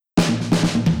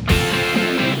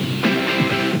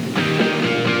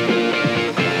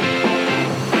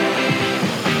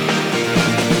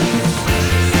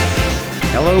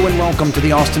Hello and welcome to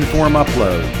the Austin Forum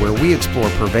Upload, where we explore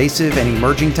pervasive and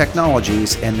emerging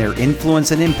technologies and their influence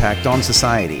and impact on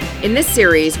society. In this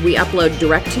series, we upload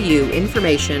direct-to-you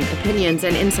information, opinions,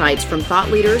 and insights from thought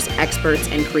leaders, experts,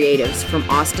 and creatives from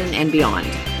Austin and beyond.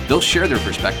 They'll share their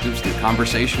perspectives through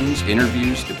conversations,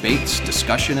 interviews, debates,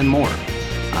 discussion, and more.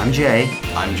 I'm Jay.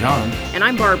 I'm John. And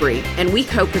I'm Barbary, and we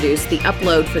co-produce the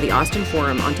Upload for the Austin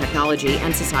Forum on Technology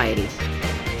and Society.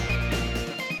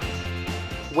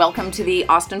 Welcome to the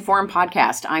Austin Forum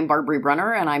podcast. I'm Barbary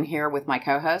Brunner, and I'm here with my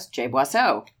co-host, Jay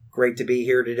Boisseau. Great to be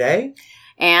here today.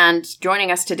 And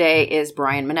joining us today is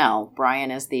Bryan Menell. Bryan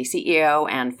is the CEO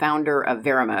and founder of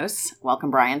Verimos.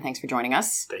 Welcome, Bryan. Thanks for joining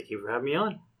us. Thank you for having me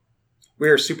on. We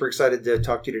are super excited to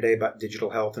talk to you today about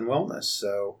digital health and wellness.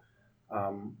 So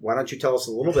why don't you tell us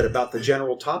a little bit about the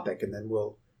general topic, and then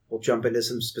we'll jump into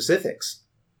some specifics.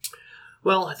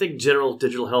 Well, I think general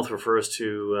digital health refers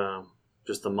to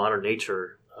just the modern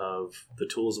nature of the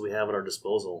tools we have at our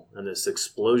disposal and this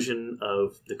explosion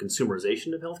of the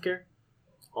consumerization of healthcare.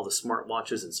 All the smart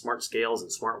watches and smart scales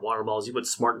and smart water bottles, you put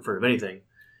smart in front of anything,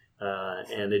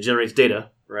 and it generates data,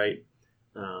 right?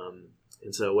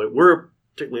 And so what we're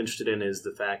particularly interested in is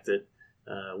the fact that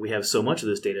we have so much of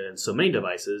this data and so many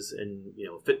devices and,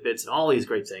 Fitbits and all these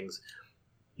great things,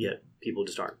 yet people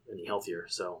just aren't any healthier.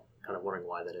 So kind of wondering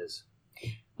why that is.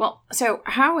 Well, so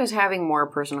how is having more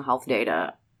personal health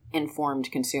data informed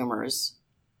consumers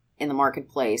in the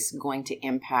marketplace going to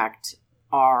impact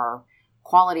our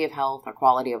quality of health, our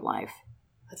quality of life?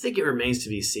 I think it remains to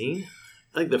be seen.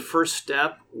 I think the first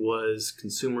step was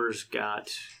consumers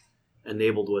got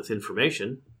enabled with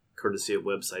information, courtesy of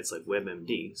websites like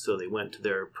WebMD. So they went to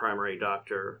their primary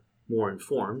doctor more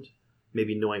informed,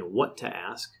 maybe knowing what to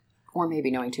ask. Or maybe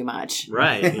knowing too much.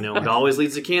 Right. It always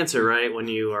leads to cancer, right, when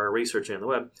you are researching on the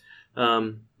web.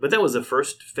 But that was the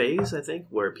first phase, I think,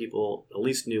 where people at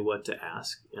least knew what to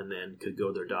ask and then could go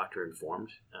to their doctor informed.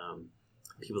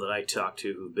 People that I talk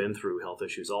to who've been through health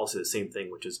issues all say the same thing,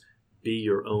 which is be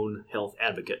your own health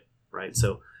advocate, right?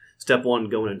 So step one,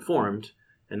 going informed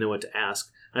and know what to ask.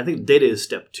 And I think data is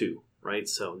step two, right?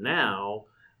 So now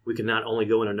we can not only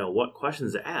go in and know what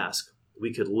questions to ask,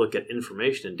 we could look at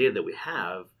information and data that we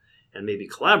have and maybe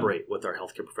collaborate with our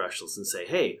healthcare professionals and say,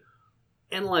 hey,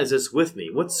 analyze this with me.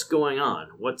 What's going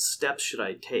on? What steps should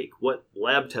I take? What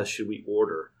lab tests should we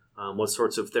order? What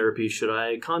sorts of therapies should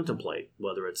I contemplate,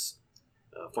 whether it's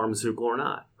pharmaceutical or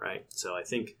not, right? So I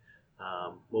think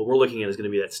what we're looking at is going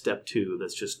to be that step two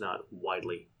that's just not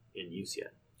widely in use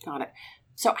yet. Got it.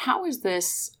 So how is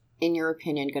this, in your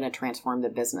opinion, going to transform the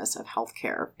business of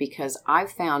healthcare? Because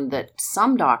I've found that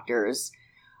some doctors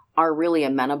are really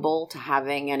amenable to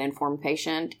having an informed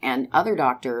patient, and other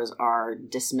doctors are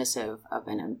dismissive of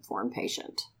an informed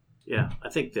patient. Yeah, I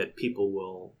think that people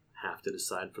will have to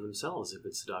decide for themselves if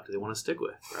it's the doctor they want to stick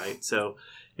with, right? So,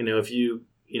 if you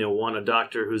want a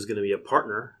doctor who's going to be a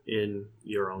partner in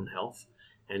your own health,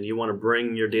 and you want to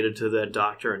bring your data to that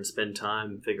doctor and spend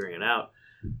time figuring it out,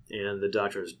 and the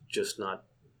doctor is just not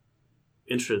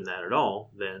interested in that at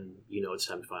all, then it's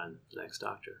time to find the next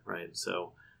doctor, right?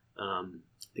 So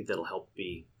I think that'll help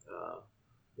be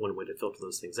one way to filter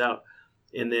those things out.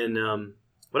 And then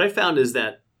what I found is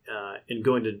that in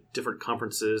going to different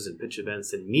conferences and pitch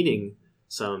events and meeting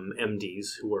some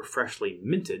MDs who are freshly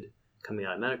minted coming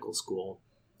out of medical school,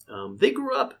 they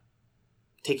grew up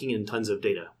taking in tons of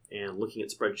data and looking at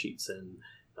spreadsheets and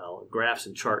graphs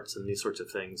and charts and these sorts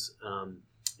of things.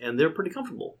 And they're pretty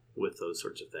comfortable with those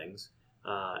sorts of things.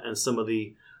 And some of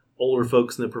the older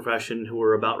folks in the profession who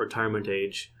are about retirement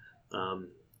age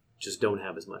just don't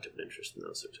have as much of an interest in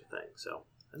those sorts of things. So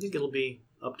I think it'll be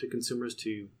up to consumers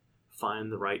to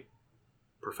find the right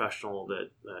professional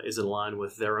that is in line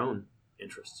with their own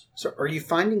interests. So are you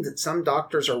finding that some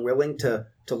doctors are willing to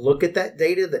look at that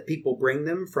data that people bring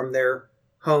them from their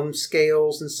home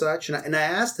scales and such? And I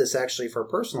asked this actually for a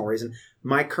personal reason.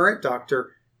 My current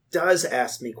doctor does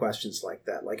ask me questions like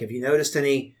that. Like, have you noticed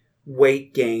any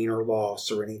weight gain or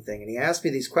loss or anything? And he asked me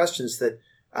these questions that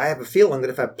I have a feeling that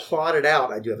if I plotted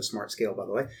out, I do have a smart scale, by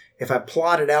the way, if I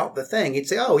plotted out the thing, he'd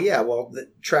say, oh, yeah, well,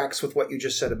 that tracks with what you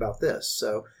just said about this.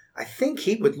 So I think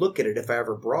he would look at it if I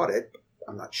ever brought it.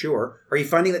 I'm not sure. Are you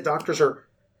finding that doctors are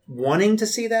wanting to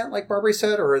see that, like Barbary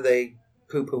said, or are they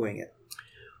poo-pooing it?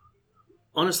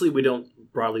 Honestly, we don't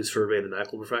broadly survey the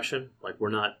medical profession. Like, we're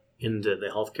not into the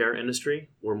healthcare industry.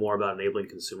 We're more about enabling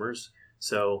consumers.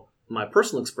 So my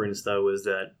personal experience, though, is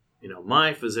that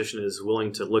my physician is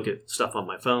willing to look at stuff on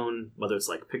my phone, whether it's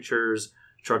like pictures,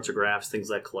 charts or graphs,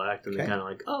 things I collect, and they're kind of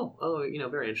like, oh,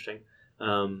 very interesting.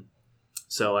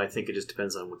 So I think it just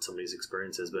depends on what somebody's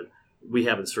experience is. But we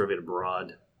haven't surveyed a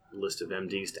broad list of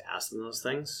MDs to ask them those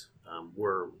things.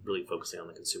 we're really focusing on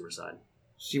the consumer side.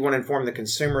 So you want to inform the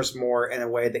consumers more in a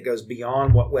way that goes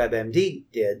beyond what WebMD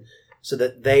did, so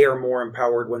that they are more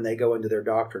empowered when they go into their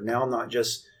doctor. Now, not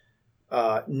just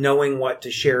knowing what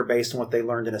to share based on what they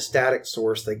learned in a static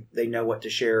source, they know what to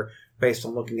share based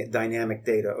on looking at dynamic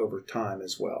data over time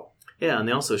as well. Yeah, and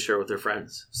they also share with their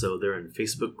friends. So they're in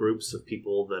Facebook groups of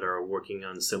people that are working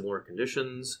on similar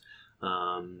conditions.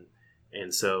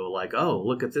 And so like, oh,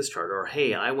 look at this chart. Or,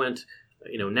 hey, I went,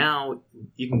 now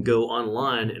you can go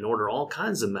online and order all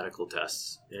kinds of medical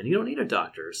tests. And you don't need a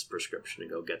doctor's prescription to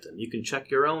go get them. You can check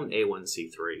your own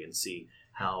A1C3 and see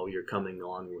how you're coming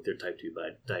along with your type 2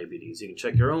 diabetes. You can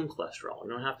check your own cholesterol. You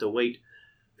don't have to wait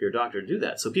for your doctor to do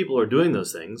that. So people are doing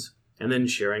those things and then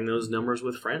sharing those numbers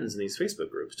with friends in these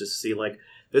Facebook groups just to see, like,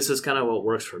 this is kind of what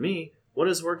works for me. What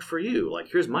has worked for you? Like,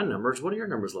 here's my numbers. What do your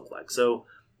numbers look like? So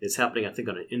it's happening, I think,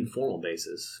 on an informal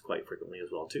basis quite frequently as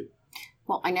well, too.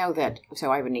 Well, I know that,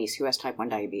 so I have a niece who has type 1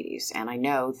 diabetes, and I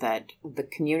know that the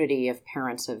community of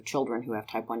parents of children who have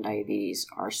type 1 diabetes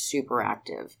are super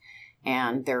active.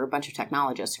 And there are a bunch of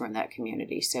technologists who are in that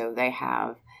community. So they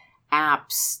have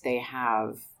apps, they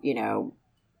have,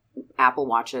 Apple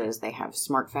Watches, they have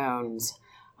smartphones,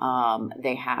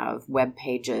 they have web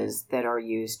pages that are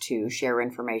used to share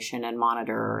information and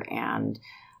monitor. And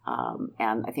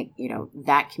I think,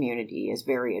 that community is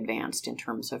very advanced in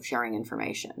terms of sharing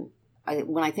information.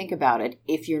 When I think about it,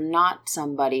 if you're not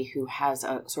somebody who has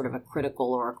a sort of a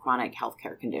critical or a chronic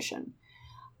healthcare condition,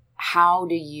 how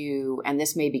do you, and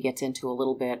this maybe gets into a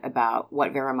little bit about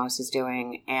what Verimos is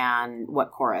doing and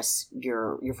what Korus,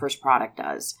 your first product,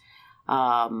 does.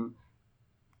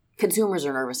 Consumers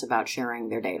are nervous about sharing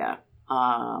their data.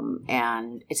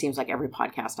 And it seems like every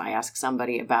podcast I ask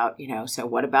somebody about, so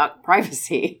what about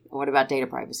privacy? What about data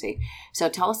privacy? So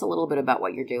tell us a little bit about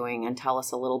what you're doing, and tell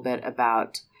us a little bit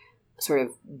about sort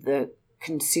of the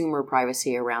consumer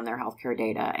privacy around their healthcare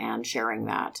data and sharing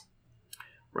that.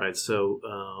 Right. So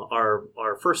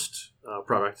our first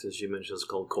product, as you mentioned, is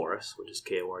called Korus, which is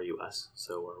Korus.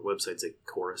 So our website's at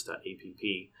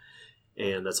korus.app,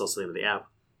 and that's also the name of the app.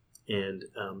 And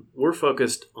we're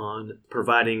focused on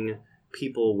providing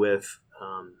people with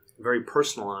very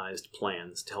personalized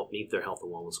plans to help meet their health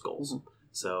and wellness goals. Mm-hmm.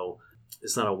 So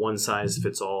it's not a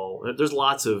one-size-fits-all. There's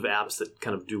lots of apps that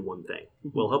kind of do one thing.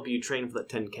 Mm-hmm. We'll help you train for that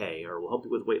 10K, or we'll help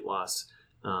you with weight loss.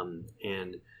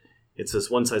 And it's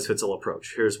this one-size-fits-all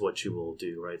approach. Here's what you will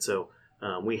do, right? So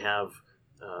we have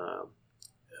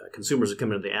consumers that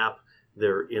come into the app.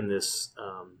 They're in this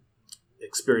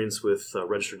experience with a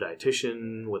registered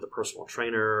dietitian, with a personal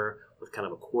trainer, with kind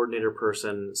of a coordinator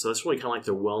person. So that's really kind of like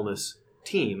their wellness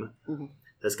team. Mm-hmm.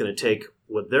 That's going to take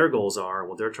what their goals are,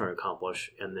 what they're trying to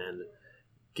accomplish, and then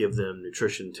give them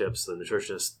nutrition tips. The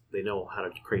nutritionists, they know how to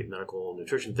create medical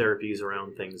nutrition therapies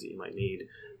around things that you might need,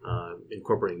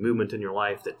 incorporating movement in your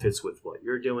life that fits with what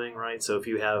you're doing, right? So if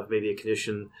you have maybe a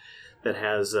condition that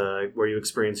has where you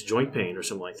experience joint pain or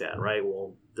something like that, right?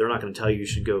 Well, they're not going to tell you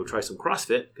should go try some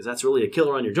CrossFit, because that's really a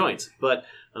killer on your joints. But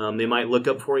they might look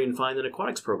up for you and find an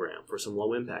aquatics program for some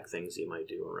low-impact things you might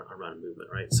do around movement,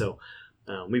 right? So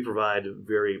we provide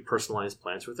very personalized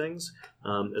plans for things,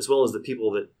 as well as the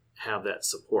people that have that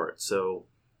support. So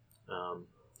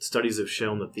studies have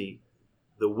shown that the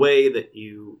way that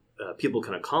people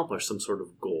can accomplish some sort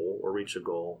of goal or reach a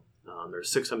goal, they're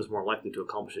 6 times more likely to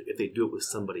accomplish it if they do it with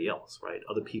somebody else, right?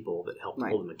 Other people that help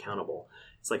hold them accountable.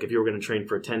 It's like if you were going to train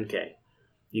for a 10K,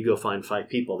 you go find 5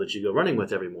 people that you go running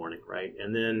with every morning, right?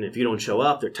 And then if you don't show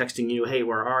up, they're texting you, hey,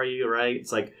 where are you, right?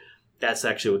 It's like that's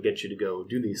actually what gets you to go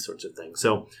do these sorts of things.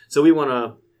 So we want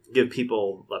to give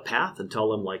people a path and tell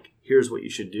them, like, here's what you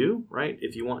should do, right,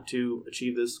 if you want to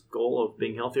achieve this goal of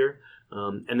being healthier,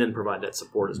 and then provide that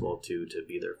support as well, too, to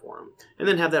be there for them. And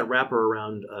then have that wrapper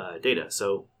around data.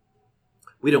 So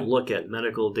we don't look at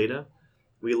medical data.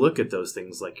 We look at those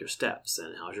things like your steps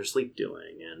and how's your sleep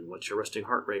doing and what's your resting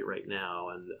heart rate right now,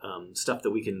 and stuff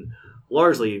that we can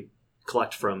largely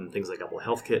collect from things like Apple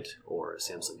Health Kit or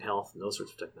Samsung Health and those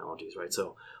sorts of technologies, right?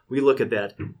 So we look at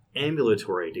that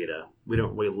ambulatory data. We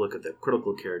don't really look at the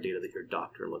critical care data that your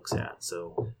doctor looks at.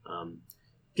 So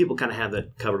people kind of have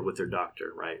that covered with their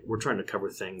doctor, right? We're trying to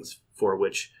cover things for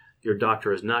which your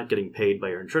doctor is not getting paid by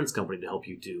your insurance company to help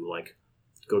you do, like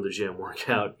go to the gym, work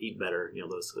out, eat better,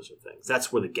 those sorts of things.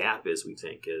 That's where the gap is, we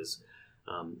think, is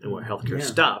and where healthcare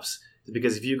stops.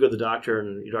 Because if you go to the doctor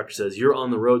and your doctor says you're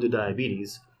on the road to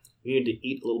diabetes, you need to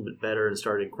eat a little bit better and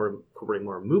start incorporating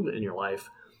more movement in your life,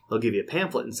 they'll give you a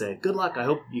pamphlet and say, good luck, I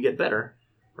hope you get better,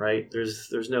 right?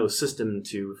 There's no system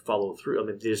to follow through. I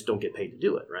mean, they just don't get paid to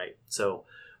do it, right? So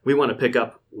we want to pick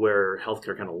up where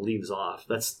healthcare kind of leaves off.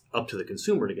 That's up to the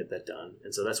consumer to get that done.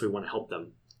 And so that's what we want to help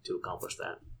them to accomplish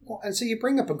that. Well, and so you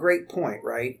bring up a great point,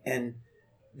 right? And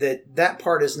that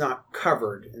part is not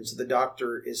covered, and so the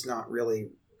doctor is not really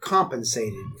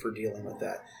compensated for dealing with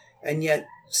that. And yet,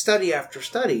 study after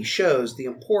study shows the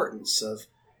importance of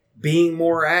being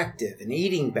more active and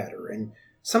eating better. And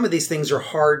some of these things are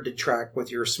hard to track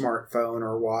with your smartphone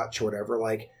or watch or whatever,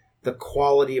 like the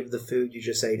quality of the food you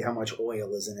just ate, how much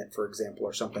oil is in it, for example,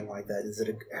 or something like that. Is it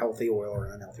a healthy oil or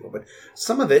an unhealthy oil? But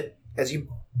some of it, as you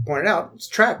pointed out, it's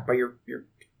tracked by your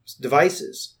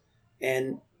devices.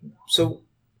 And so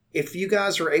if you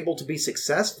guys are able to be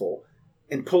successful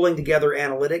in pulling together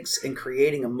analytics and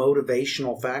creating a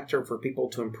motivational factor for people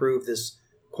to improve this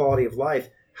quality of life,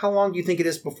 how long do you think it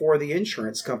is before the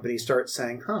insurance company starts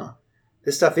saying,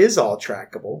 this stuff is all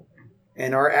trackable,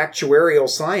 and our actuarial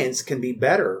science can be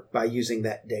better by using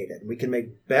that data. We can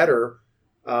make better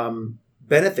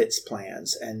benefits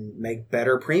plans and make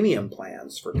better premium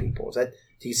plans for people.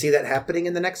 Do you see that happening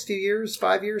in the next few years,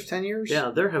 5 years, 10 years?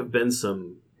 Yeah, there have been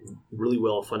some really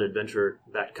well-funded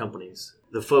venture-backed companies.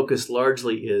 The focus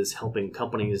largely is helping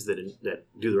companies that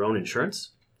do their own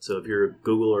insurance. So if you're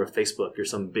Google or Facebook, you're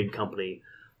some big company,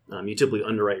 you typically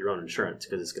underwrite your own insurance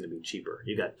because it's going to be cheaper.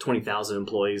 You got 20,000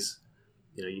 employees,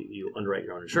 you underwrite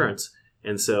your own insurance.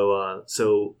 And so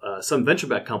some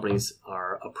venture-backed companies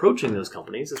are approaching those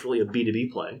companies. It's really a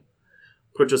B2B play.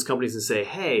 Approach those companies and say,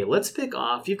 hey, let's pick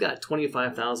off, you've got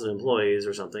 25,000 employees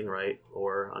or something, right?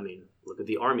 Or, look at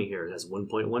the Army here. It has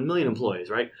 1.1 million employees,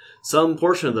 right? Some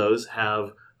portion of those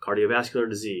have cardiovascular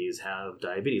disease, have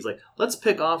diabetes. Like, let's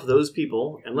pick off those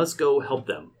people and let's go help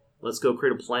them. Let's go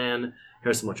create a plan.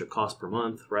 Here's how much it costs per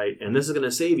month, right? And this is going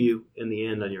to save you in the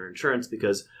end on your insurance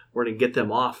because we're going to get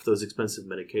them off those expensive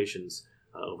medications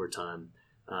over time.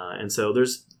 And so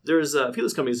there's a few of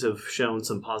those companies have shown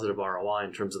some positive ROI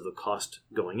in terms of the cost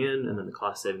going in and then the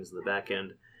cost savings in the back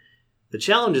end. The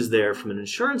challenge is there from an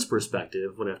insurance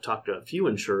perspective, when I've talked to a few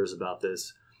insurers about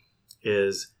this,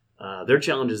 is their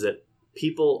challenge is that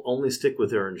people only stick with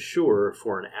their insurer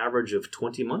for an average of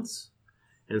 20 months.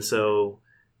 And so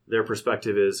their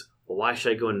perspective is, well, why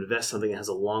should I go and invest something that has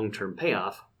a long-term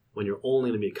payoff when you're only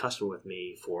going to be a customer with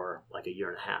me for like a year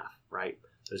and a half, right?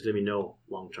 There's going to be no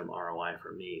long-term ROI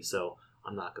for me, so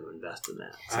I'm not going to invest in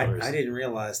that. So I didn't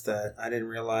realize that. I didn't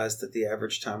realize that the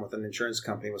average time with an insurance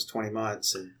company was 20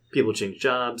 months. And people change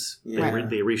jobs. Yeah.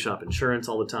 They reshop insurance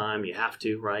all the time. You have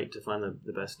to, right, to find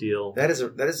the best deal. That is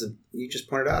you just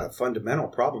pointed out a fundamental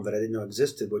problem that I didn't know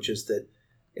existed, which is that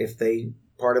if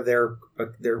part of their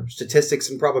statistics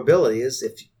and probability is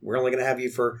if we're only going to have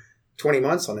you for 20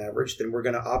 months on average, then we're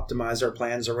going to optimize our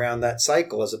plans around that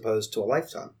cycle as opposed to a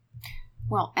lifetime.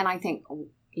 Well, and I think,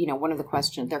 one of the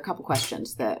questions, there are a couple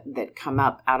questions that come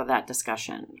up out of that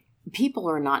discussion. People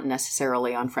are not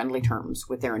necessarily on friendly terms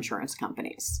with their insurance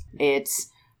companies. It's,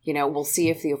 we'll see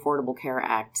if the Affordable Care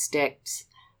Act sticks,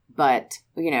 but,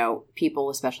 people,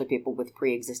 especially people with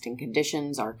pre-existing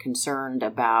conditions, are concerned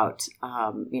about,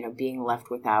 being left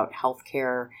without health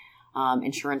care.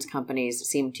 Insurance companies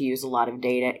seem to use a lot of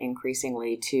data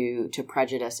increasingly to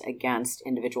prejudice against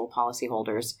individual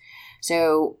policyholders.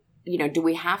 So, do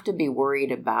we have to be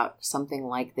worried about something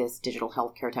like this digital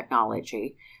healthcare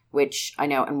technology, which I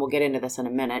know, and we'll get into this in a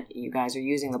minute, you guys are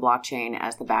using the blockchain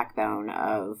as the backbone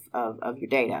of your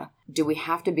data. Do we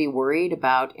have to be worried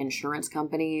about insurance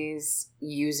companies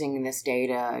using this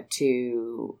data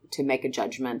to make a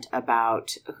judgment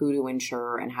about who to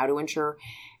insure and how to insure?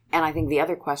 And I think the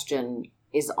other question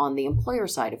is on the employer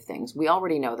side of things. We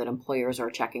already know that employers are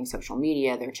checking social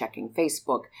media, they're checking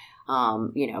Facebook,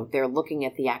 they're looking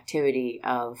at the activity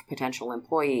of potential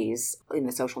employees in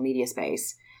the social media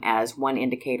space as one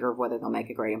indicator of whether they'll make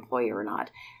a great employer or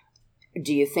not.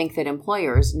 Do you think that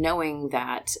employers, knowing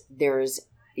that there's,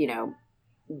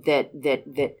 that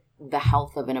the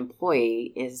health of an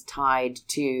employee is tied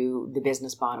to the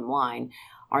business bottom line,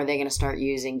 are they going to start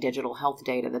using digital health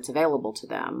data that's available to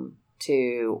them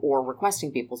or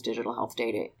requesting people's digital health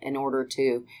data in order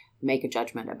to make a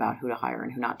judgment about who to hire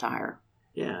and who not to hire?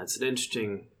 Yeah, it's an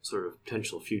interesting sort of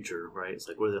potential future, right? It's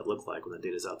like, what does that look like when the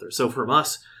data's out there? So from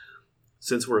us,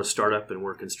 since we're a startup and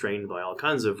we're constrained by all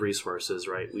kinds of resources,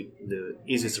 right, the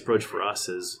easiest approach for us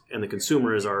is, and the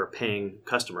consumer is our paying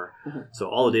customer. Mm-hmm. So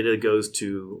all the data goes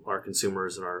to our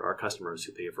consumers and our customers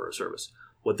who pay for our service.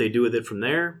 What they do with it from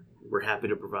there, we're happy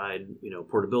to provide,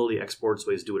 portability, exports,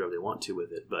 ways to do whatever they want to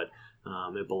with it, but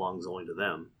it belongs only to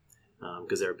them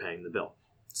because they're paying the bill.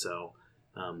 So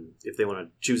if they want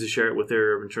to choose to share it with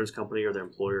their insurance company or their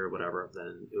employer or whatever,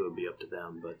 then it would be up to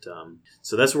them. But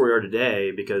so that's where we are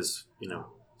today because,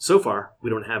 so far we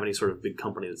don't have any sort of big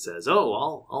company that says, oh,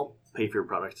 I'll pay for your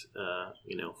product,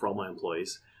 for all my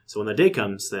employees. So when the day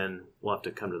comes, then we'll have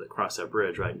to come to cross that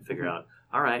bridge, right, and figure out,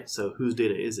 all right, so whose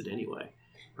data is it anyway?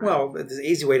 Right? Well, the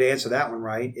easy way to answer that one,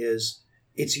 right, is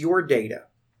it's your data.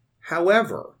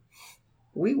 However,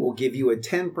 we will give you a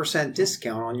 10%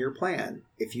 discount on your plan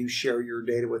if you share your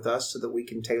data with us so that we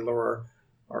can tailor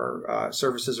our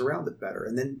services around it better.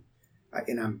 And then,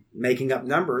 and I'm making up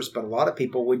numbers, but a lot of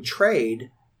people would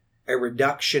trade a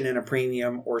reduction in a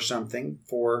premium or something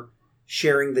for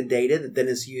sharing the data that then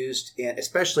is used in,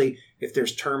 especially if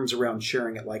there's terms around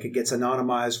sharing it, like it gets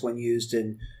anonymized when used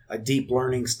in a deep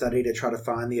learning study to try to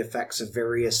find the effects of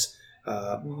various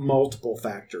multiple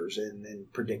factors in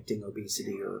predicting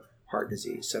obesity or heart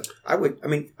disease. So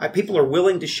people are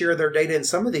willing to share their data in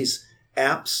some of these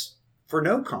apps for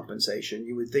no compensation.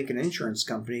 You would think an insurance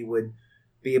company would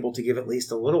be able to give at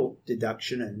least a little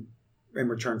deduction in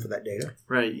return for that data.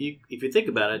 Right. If you think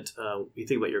about it, you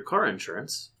think about your car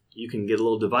insurance, you can get a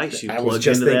little device you I was plug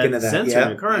just into thinking that of that. sensor Yeah, in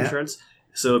your car yeah. insurance.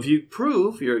 So if you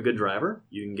prove you're a good driver,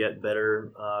 you can get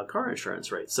better car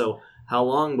insurance rates. So how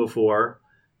long before,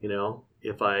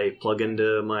 if I plug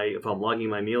into if I'm logging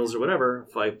my meals or whatever,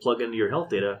 if I plug into your health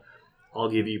data, I'll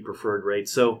give you preferred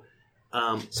rates. So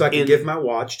I can give my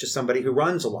watch to somebody who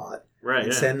runs a lot, right,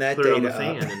 and send that put data it on the up.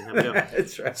 fan and have it go.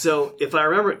 That's right. So if I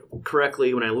remember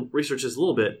correctly, when I researched this a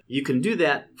little bit, you can do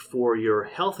that for your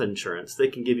health insurance. They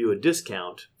can give you a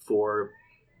discount for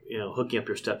hooking up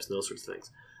your steps and those sorts of things.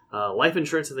 Life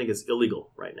insurance, I think, is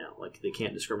illegal right now. Like, they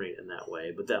can't discriminate in that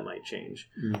way, but that might change.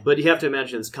 But you have to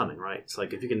imagine it's coming, right? It's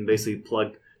like if you can basically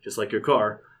plug, just like your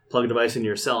car, plug a device in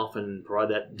yourself and provide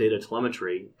that data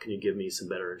telemetry, can you give me some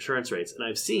better insurance rates? And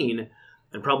I've seen,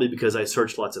 and probably because I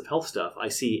search lots of health stuff, I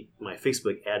see my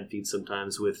Facebook ad feed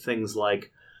sometimes with things like,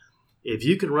 if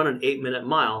you can run an 8-minute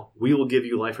mile, we will give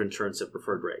you life insurance at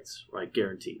preferred rates, right?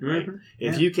 Guaranteed, right? Mm-hmm.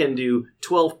 If you can do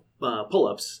 12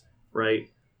 pull-ups,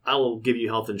 right, I will give you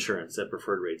health insurance at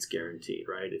preferred rates, guaranteed,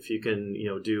 right? If you can,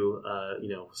 do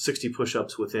 60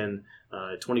 push-ups within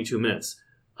 22 minutes,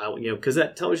 because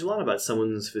that tells you a lot about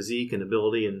someone's physique and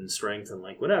ability and strength and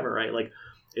like whatever, right? Like,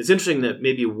 it's interesting that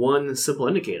maybe one simple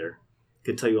indicator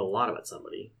could tell you a lot about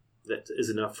somebody that is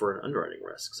enough for an underwriting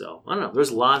risk. So I don't know.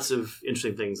 There's lots of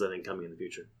interesting things I think coming in the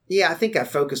future. Yeah, I think I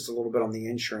focused a little bit on the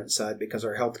insurance side because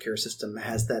our healthcare system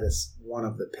has that as one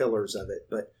of the pillars of it.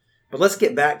 But let's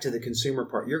get back to the consumer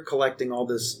part. You're collecting all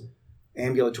this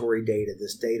ambulatory data,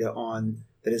 this data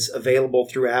that is available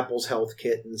through Apple's Health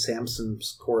Kit and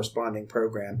Samsung's corresponding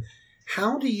program.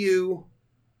 How do you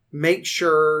make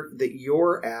sure that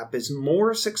your app is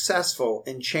more successful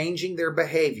in changing their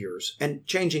behaviors and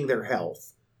changing their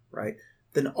health, right,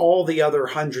 than all the other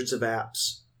hundreds of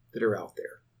apps that are out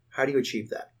there? How do you achieve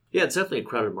that? Yeah, it's definitely a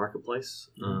crowded marketplace.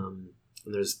 And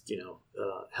there's,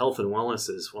 health and wellness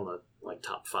is one of the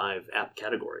top 5 app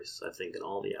categories, I think, in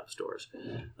all the app stores.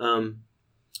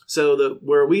 So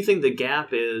where we think the gap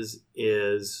is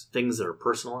things that are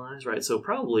personalized, right? So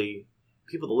probably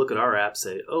people that look at our app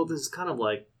say, oh, this is kind of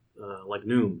like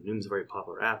Noom. Noom's a very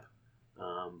popular app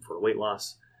for weight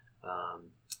loss.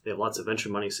 They have lots of venture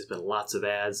money, so they spend lots of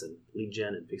ads and lead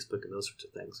gen and Facebook and those sorts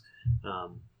of things.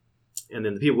 And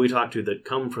then the people we talk to that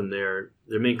come from there,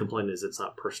 their main complaint is it's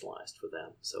not personalized for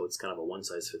them. So it's kind of a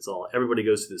one-size-fits-all. Everybody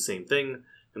goes through the same thing,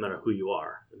 no matter who you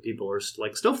are. And people are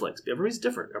like snowflakes. Everybody's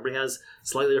different. Everybody has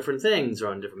slightly different things. They're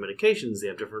on different medications. They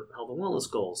have different health and wellness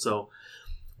goals. So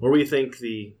where we think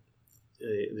the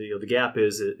gap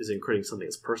is in creating something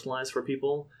that's personalized for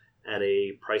people at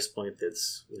a price point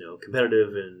that's competitive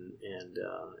and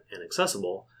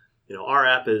accessible. Our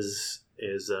app is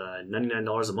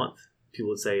 $99 a month.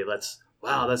 People would say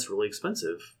that's really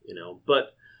expensive,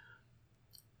 but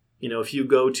if you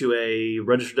go to a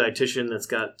registered dietitian that's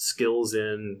got skills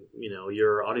in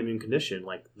your autoimmune condition,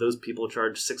 like those people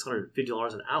charge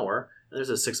 $650 an hour, and there's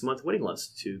a 6-month waiting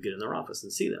list to get in their office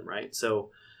and see them, right? So,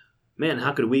 man,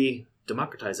 how could we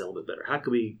democratize that a little bit better? How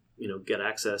could we get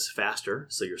access faster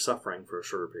so you're suffering for a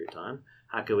shorter period of time?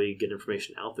 How can we get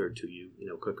information out there to you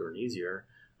quicker and easier?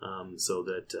 So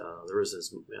that there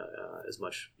isn't as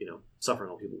much suffering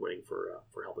on people waiting for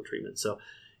help and treatment. So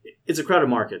it's a crowded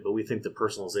market, but we think the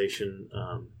personalization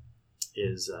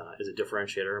is a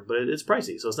differentiator. But it's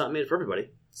pricey, so it's not made for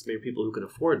everybody. It's made for people who can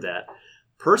afford that.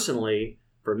 Personally,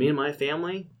 for me and my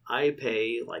family, I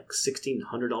pay like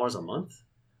 $1,600 a month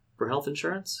for health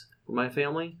insurance for my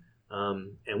family,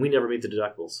 and we never meet the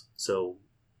deductibles. So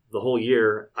the whole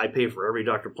year, I pay for every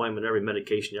doctor appointment, every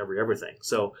medication, everything.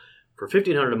 So for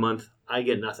 $1,500 a month, I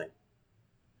get nothing.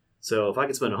 So if I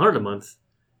could spend $100 a month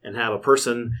and have a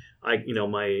person, my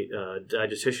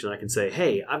dietitian, I can say,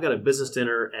 hey, I've got a business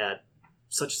dinner at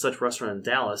such and such restaurant in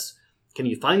Dallas. Can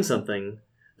you find something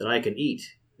that I can eat?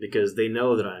 because they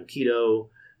know that I'm keto,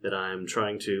 that I'm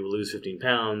trying to lose 15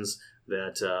 pounds,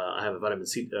 that I have a vitamin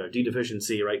C D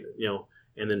deficiency, right?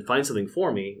 And then find something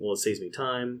for me. Well, it saves me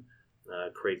time,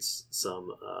 creates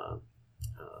some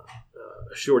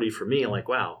surety for me. I'm like,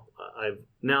 wow,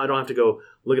 now I don't have to go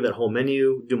look at that whole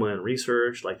menu, do my own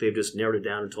research. Like they've just narrowed it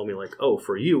down and told me like, oh,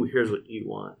 for you, here's what you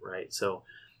want, right? So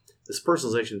this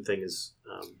personalization thing is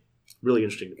really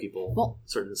interesting to people, well,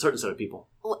 certain set of people.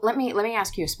 Let me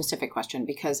ask you a specific question,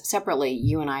 because separately,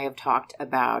 you and I have talked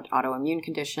about autoimmune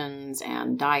conditions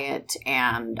and diet,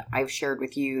 and I've shared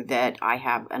with you that I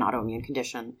have an autoimmune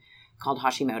condition called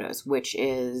Hashimoto's, which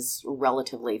is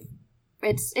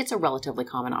it's a relatively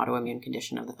common autoimmune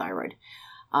condition of the thyroid.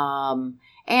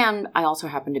 And I also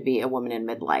happen to be a woman in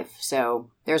midlife. So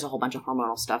there's a whole bunch of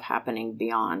hormonal stuff happening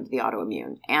beyond the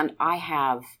autoimmune. And I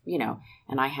have,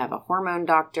 a hormone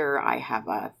doctor, I have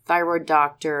a thyroid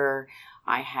doctor,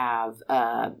 I have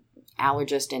a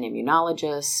allergist and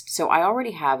immunologist. So I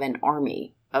already have an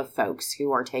army of folks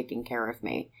who are taking care of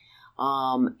me.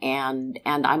 And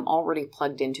I'm already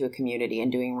plugged into a community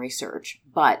and doing research,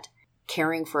 but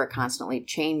caring for a constantly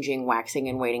changing, waxing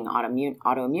and waning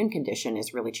autoimmune condition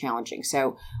is really challenging.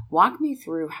 So walk me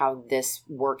through how this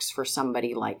works for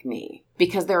somebody like me,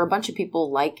 because there are a bunch of people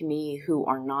like me who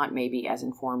are not maybe as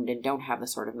informed and don't have the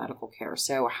sort of medical care.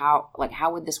 So how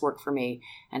would this work for me,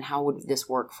 and how would this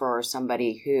work for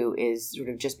somebody who is sort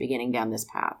of just beginning down this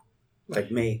path?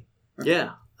 Like me.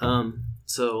 Yeah.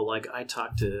 So like I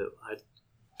talked to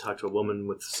a woman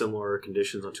with similar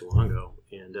conditions not too long ago,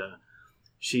 and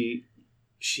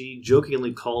she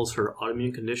jokingly calls her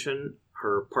autoimmune condition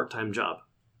her part-time job,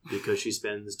 because she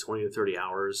spends 20 to 30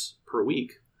 hours per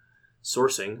week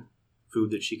sourcing food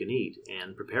that she can eat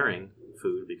and preparing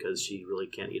food, because she really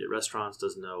can't eat at restaurants,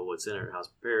 doesn't know what's in it or how it's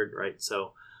prepared, right?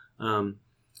 So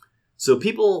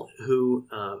people who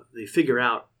they figure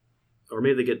out, or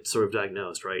maybe they get sort of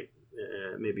diagnosed, right?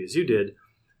 Maybe as you did,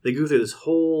 they go through this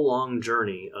whole long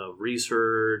journey of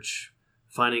research,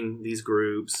 finding these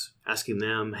groups, asking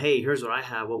them, hey, here's what I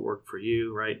have, what worked for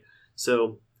you, right?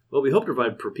 So what we hope to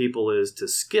provide for people is to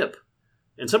skip,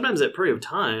 and sometimes that period of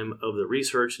time of the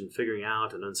research and figuring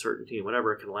out and uncertainty and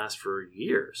whatever can last for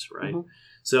years, right? Mm-hmm.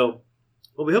 So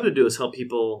what we hope to do is help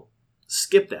people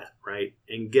skip that, right?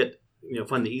 And get,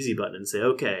 find the easy button and say,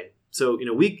 okay, so,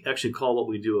 we actually call what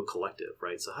we do a collective,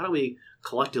 right? So how do we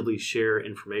collectively share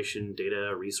information,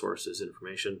 data, resources,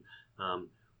 information?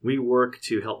 We work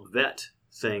to help vet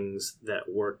things that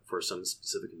work for some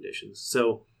specific conditions.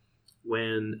 So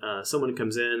when someone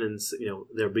comes in and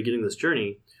they're beginning this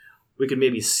journey, we can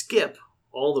maybe skip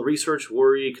all the research,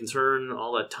 worry, concern,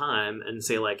 all that time, and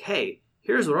say like, hey,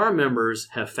 here's what our members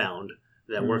have found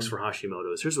that works for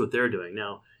Hashimoto's. Here's what they're doing.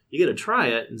 Now you got to try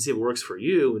it and see if it works for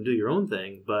you and do your own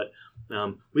thing. But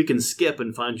we can skip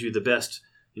and find you the best,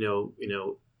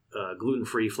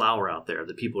 gluten-free flour out there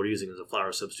that people are using as a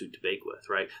flour substitute to bake with,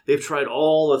 right? They've tried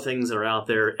all the things that are out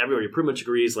there. Everybody pretty much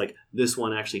agrees like this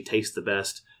one actually tastes the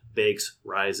best, bakes,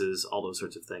 rises, all those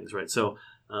sorts of things, right? So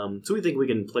we think we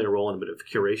can play a role in a bit of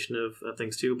curation of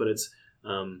things too, but it's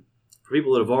for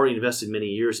people that have already invested many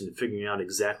years in figuring out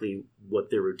exactly what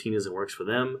their routine is and works for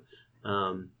them.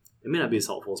 It may not be as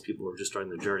helpful as people who are just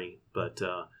starting the journey, but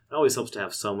it always helps to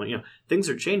have someone, things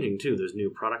are changing too. There's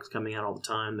new products coming out all the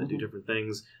time that do different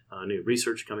things, new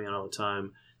research coming out all the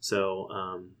time.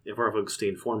 So if our folks stay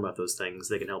informed about those things,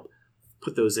 they can help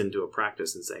put those into a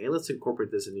practice and say, hey, let's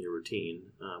incorporate this into your routine,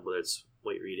 whether it's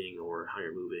what you're eating or how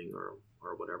you're moving or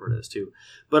whatever it is too.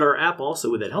 But our app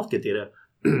also with that health kit data,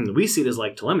 we see it as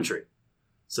like telemetry.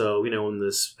 So, when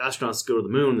the astronauts go to the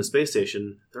moon, the space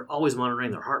station, they're always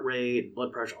monitoring their heart rate,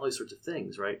 blood pressure, all these sorts of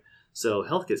things, right? So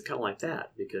health kit's kind of like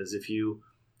that, because if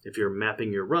you're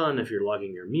mapping your run, if you're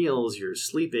logging your meals, you're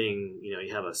sleeping,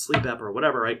 you have a sleep app or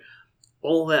whatever, right?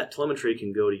 All that telemetry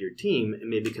can go to your team and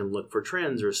maybe can look for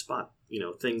trends or spot,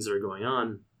 things that are going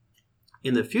on.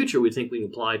 In the future, we think we can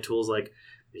apply tools like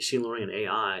machine learning and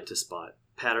AI to spot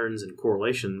patterns and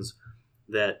correlations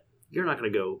that you're not going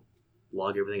to go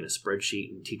log everything in a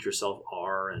spreadsheet and teach yourself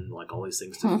R and like all these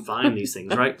things to find these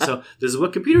things, right? So this is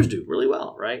what computers do really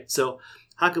well, right? So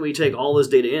how can we take all this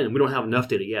data in? And we don't have enough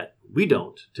data yet. We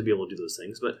don't to be able to do those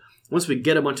things. But once we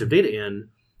get a bunch of data in,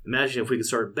 imagine if we could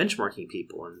start benchmarking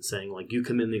people and saying like, you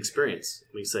come in the experience.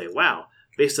 We say, wow,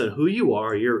 based on who you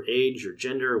are, your age, your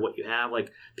gender, what you have,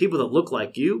 like people that look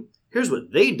like you, here's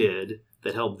what they did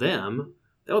that helped them.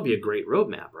 That would be a great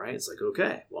roadmap, right? It's like,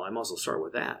 okay, well, I must also start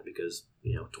with that because,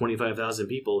 25,000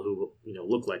 people who,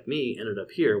 look like me ended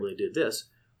up here when they did this.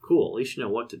 Cool. At least you know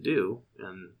what to do.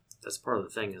 And that's part of the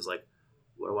thing is like,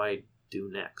 what do I do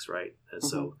next, right? And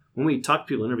so when we talk to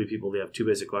people, interview people, they have two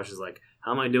basic questions like,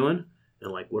 how am I doing?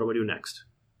 And like, what do I do next?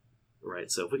 Right.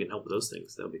 So if we can help with those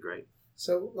things, that would be great.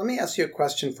 So let me ask you a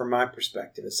question from my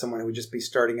perspective as someone who would just be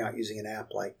starting out using an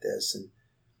app like this and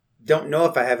don't know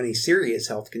if I have any serious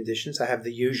health conditions. I have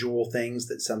the usual things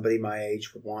that somebody my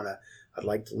age would want to. I'd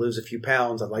like to lose a few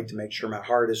pounds. I'd like to make sure my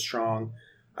heart is strong.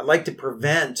 I'd like to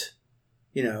prevent,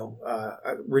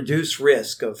 reduce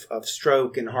risk of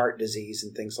stroke and heart disease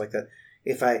and things like that.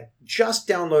 If I just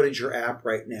downloaded your app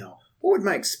right now, what would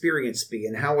my experience be,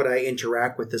 and how would I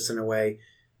interact with this in a way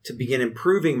to begin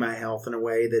improving my health in a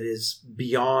way that is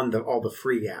beyond all the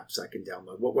free apps I can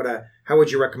download? How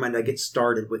would you recommend I get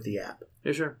started with the app?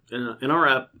 Yeah, sure. In our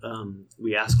app,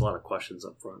 we ask a lot of questions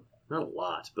up front. Not a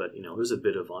lot, but there's a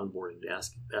bit of onboarding to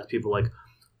ask people like,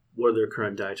 what are their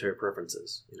current dietary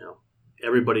preferences?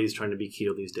 Everybody's trying to be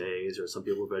keto these days, or some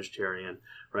people are vegetarian,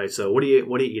 right? So what are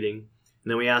you eating?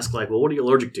 And then we ask like, well, what are you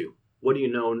allergic to? What do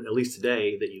you know, at least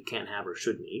today, that you can't have or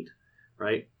shouldn't eat,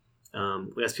 right?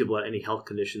 We ask people about any health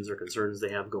conditions or concerns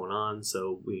they have going on,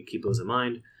 so we keep those in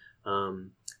mind.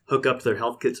 Hook up to their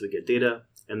health kits, we get data,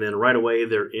 and then right away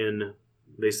they're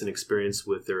based on experience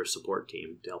with their support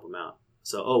team to help them out.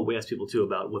 So, we ask people too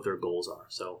about what their goals are.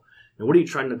 So, what are you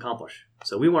trying to accomplish?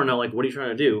 So we want to know, like, what are you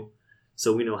trying to do,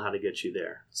 so we know how to get you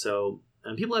there. So,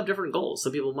 and people have different goals.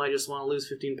 Some people might just want to lose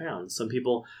 15 pounds. Some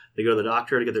people, they go to the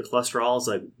doctor to get their cholesterol. It's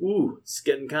like, ooh, it's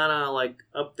getting kind of like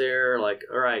up there. Like,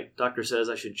 all right, doctor says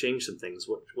I should change some things.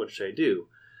 What should I do?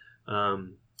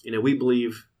 We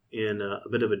believe in a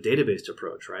bit of a data-based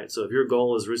approach, right? So if your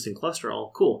goal is reducing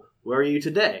cholesterol, cool. Where are you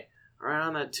today? All right,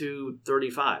 I'm at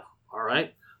 235. All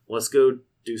right, let's go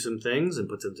do some things and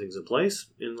put some things in place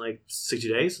in like 60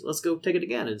 days. Let's go take it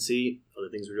again and see other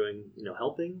things we're doing,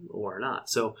 helping or not.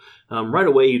 So right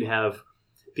away, you'd have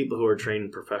people who are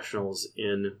trained professionals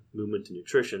in movement and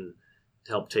nutrition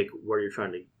to help take where you're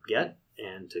trying to get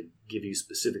and to give you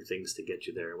specific things to get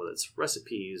you there, whether it's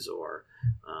recipes or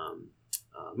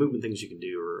movement things you can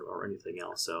do or anything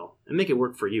else. So, and make it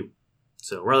work for you.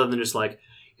 So rather than just like,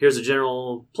 here's a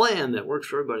general plan that works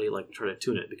for everybody, like try to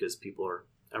tune it, because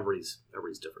everybody's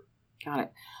different. Got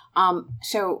it.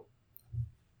 So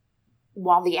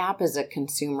while the app is a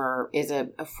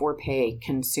for-pay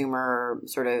consumer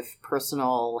sort of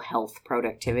personal health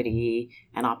productivity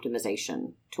and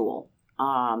optimization tool,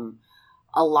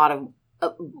 a lot of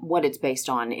what it's based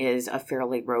on is a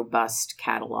fairly robust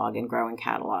catalog and growing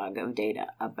catalog of data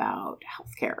about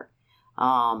healthcare.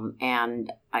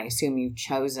 And I assume you've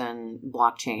chosen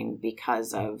blockchain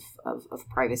because of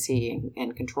privacy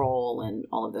and control and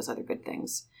all of those other good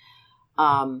things.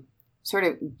 Sort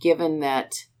of given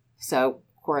that, so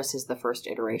Korus is the first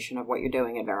iteration of what you're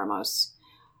doing at Verimos.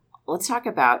 Let's talk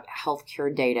about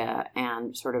healthcare data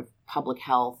and sort of public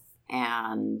health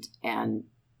and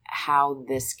how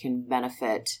this can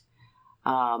benefit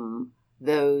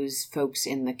those folks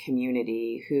in the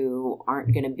community who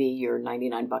aren't going to be your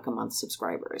 $99 a month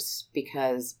subscribers.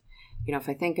 Because, if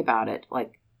I think about it,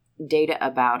 like data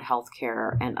about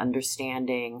healthcare and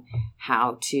understanding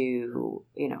how to,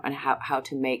 and how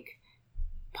to make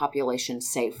population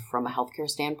safe from a healthcare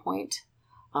standpoint,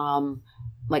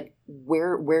 like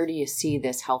where do you see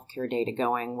this healthcare data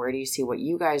going? Where do you see what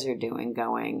you guys are doing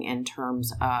going in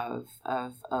terms of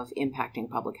impacting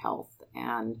public health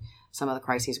and some of the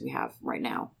crises we have right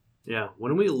now? Yeah,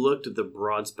 when we looked at the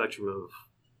broad spectrum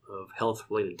of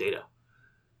health-related data,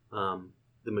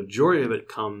 the majority of it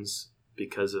comes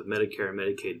because of Medicare and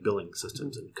Medicaid billing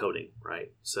systems and coding,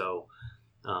 right? So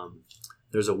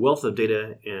there's a wealth of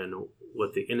data in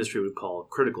what the industry would call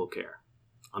critical care.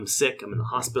 I'm sick, I'm in the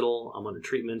hospital, I'm under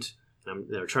treatment, and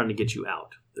they're trying to get you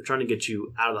out. They're trying to get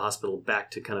you out of the hospital back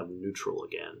to kind of neutral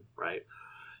again, right?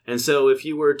 And so if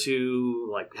you were to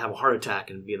like have a heart attack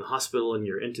and be in the hospital and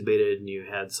you're intubated and you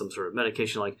had some sort of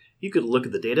medication, like you could look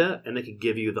at the data and they could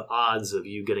give you the odds of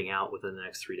you getting out within the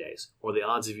next 3 days or the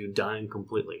odds of you dying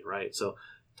completely, right? So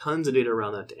tons of data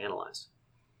around that to analyze.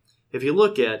 If you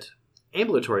look at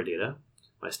ambulatory data,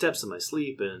 my steps and my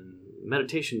sleep and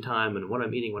meditation time and what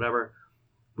I'm eating, whatever,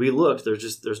 we looked,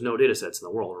 there's no data sets in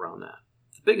the world around that.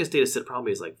 The biggest data set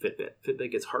probably is like Fitbit.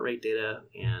 Fitbit gets heart rate data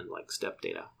and like step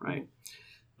data, right?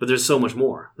 But there's so much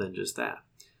more than just that.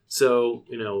 So,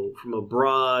 from a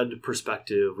broad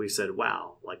perspective, we said,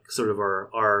 wow, like sort of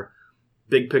our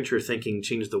big picture thinking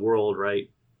changed the world, right?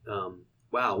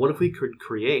 Wow, what if we could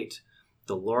create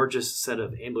the largest set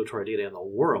of ambulatory data in the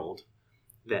world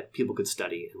that people could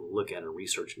study and look at and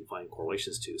research and find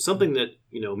correlations to? Something that,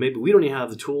 maybe we don't even have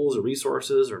the tools or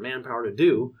resources or manpower to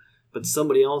do, but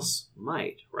somebody else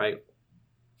might, right?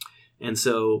 And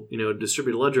so,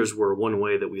 distributed ledgers were one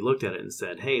way that we looked at it and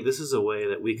said, hey, this is a way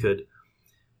that we could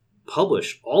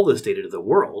publish all this data to the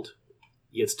world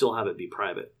yet still have it be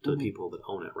private to the people that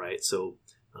own it, right? So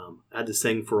I had this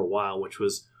thing for a while, which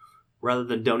was rather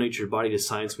than donate your body to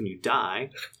science when you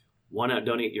die, why not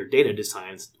donate your data to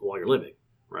science while you're living,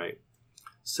 right?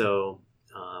 So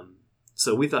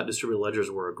so we thought distributed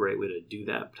ledgers were a great way to do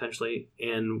that potentially.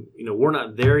 And, we're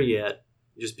not there yet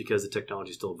just because the technology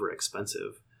is still very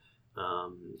expensive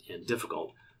and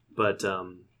difficult. But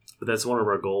that's one of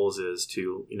our goals is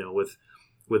to,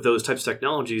 with those types of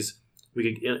technologies, we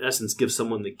could, in essence, give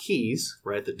someone the keys,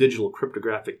 right, the digital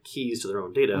cryptographic keys to their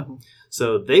own data.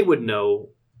 So they would know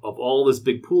of all this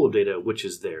big pool of data, which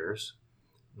is theirs,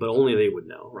 but only they would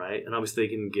know, right? And obviously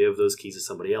they can give those keys to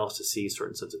somebody else to see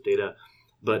certain sets of data,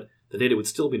 but the data would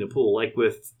still be in a pool. Like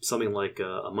with something like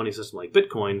a money system like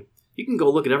Bitcoin, you can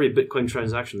go look at every Bitcoin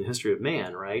transaction in the history of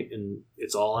man, right? And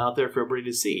it's all out there for everybody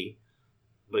to see,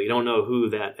 but you don't know who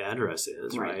that address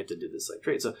is, right, to do this like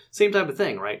trade. So same type of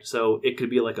thing, right? So it could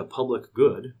be like a public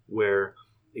good where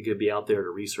it could be out there to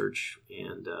research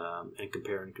and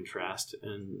compare and contrast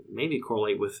and maybe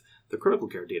correlate with the critical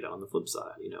care data on the flip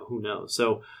side. Who knows?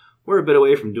 So we're a bit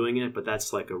away from doing it, but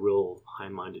that's like a real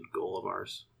high-minded goal of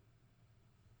ours.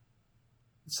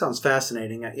 It sounds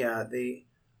fascinating. Yeah, the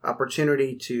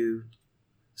opportunity to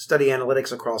study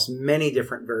analytics across many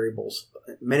different variables,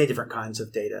 many different kinds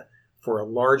of data for a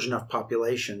large enough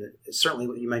population. Certainly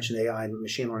what you mentioned, AI and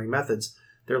machine learning methods,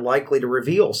 they're likely to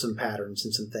reveal some patterns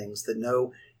and some things that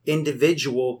no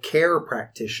individual care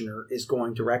practitioner is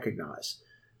going to recognize.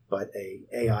 But a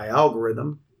AI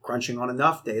algorithm crunching on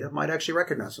enough data might actually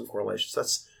recognize some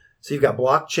correlations. So you've got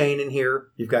blockchain in here,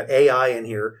 you've got AI in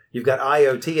here, you've got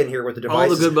IoT in here with the devices.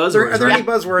 All the good buzzwords. Are there any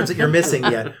buzzwords that you're missing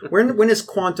yet? When is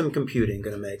quantum computing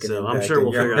going to make an impact? I'm sure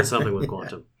we'll figure out something with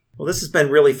quantum. Well, this has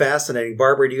been really fascinating.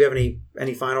 Barbary, do you have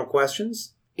any final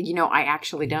questions? I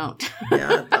actually don't.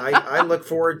 Yeah, I look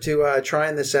forward to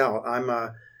trying this out. I'm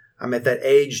at that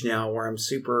age now where I'm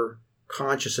super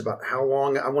conscious about how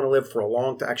long I want to live for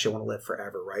actually I want to live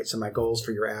forever, right? So my goals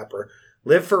for your app are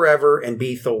live forever and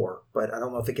be Thor. But I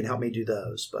don't know if it can help me do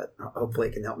those, but hopefully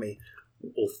it can help me.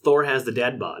 Well, Thor has the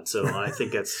dad bod, so I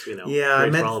think that's, yeah,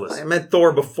 great for all of us. I meant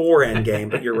Thor before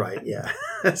Endgame, but you're right, yeah.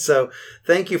 So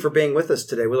thank you for being with us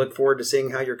today. We look forward to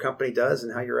seeing how your company does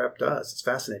and how your app does. It's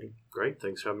fascinating. Great.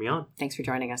 Thanks for having me on. Thanks for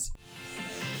joining us.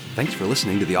 Thanks for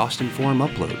listening to the Austin Forum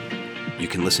Upload. You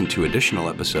can listen to additional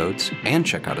episodes and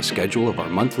check out a schedule of our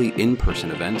monthly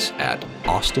in-person events at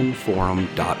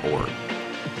austinforum.org.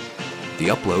 The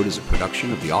Upload is a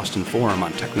production of the Austin Forum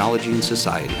on Technology and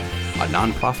Society, a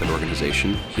nonprofit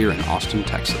organization here in Austin,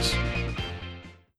 Texas.